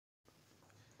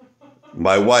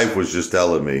My wife was just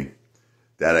telling me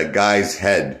that a guy's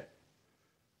head,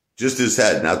 just his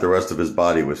head, not the rest of his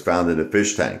body, was found in a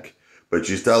fish tank. But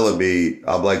she's telling me,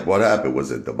 I'm like, what happened?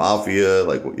 Was it the mafia?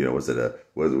 Like, you know, was it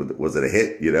a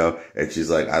hit? You know? And she's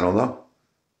like, I don't know.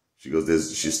 She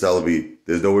goes, she's telling me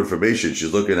there's no information.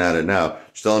 She's looking at it now.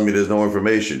 She's telling me there's no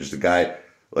information. Just a guy,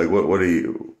 like,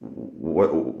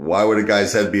 why would a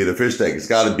guy's head be in a fish tank? It's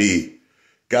gotta be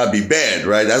bad,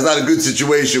 right? That's not a good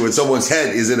situation when someone's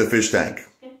head is in a fish tank.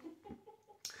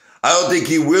 I don't think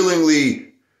he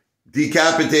willingly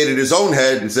decapitated his own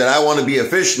head and said, I want to be a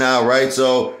fish now, right?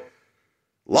 So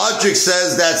logic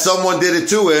says that someone did it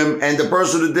to him, and the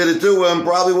person who did it to him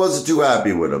probably wasn't too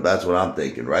happy with him. That's what I'm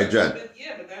thinking, right, Jen? But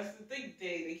that's the thing.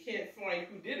 They can't find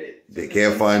who did it. They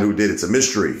can't find who did it. It's a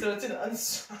mystery. So it's an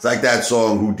unsolved. It's like that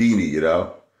song Houdini, you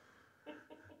know?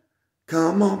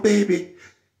 Come on, baby.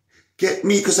 Get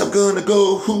me, cause I'm gonna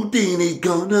go Houdini.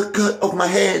 Gonna cut off my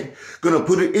head. Gonna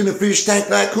put it in a fish tank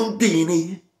like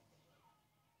Houdini.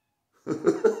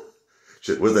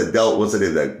 Shit, what's the name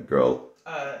of that girl?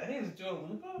 I think it's Dua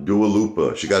Lipa. Dua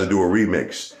Lipa. She gotta do a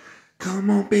remix. Come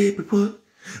on, baby, put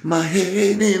my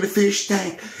head in a fish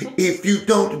tank. If you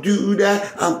don't do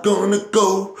that, I'm gonna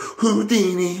go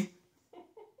Houdini.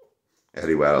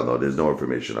 Anyway, I don't know. There's no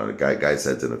information on it. Guy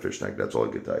said it's in a fish tank. That's all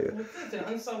I can tell you. It's an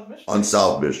unsolved mystery.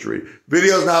 Unsolved mystery.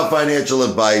 Video's not financial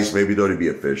advice. Maybe don't be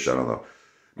a fish. I don't know.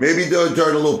 Maybe don't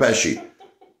turn a little pesky.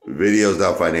 Video's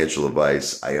not financial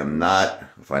advice. I am not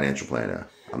a financial planner.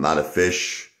 I'm not a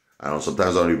fish.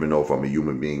 Sometimes I don't even know if I'm a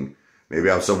human being.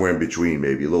 Maybe I'm somewhere in between.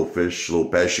 Maybe a little fish, a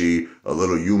little pesky, a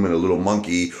little human, a little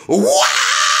monkey. Wow!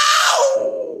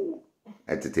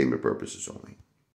 Entertainment purposes only.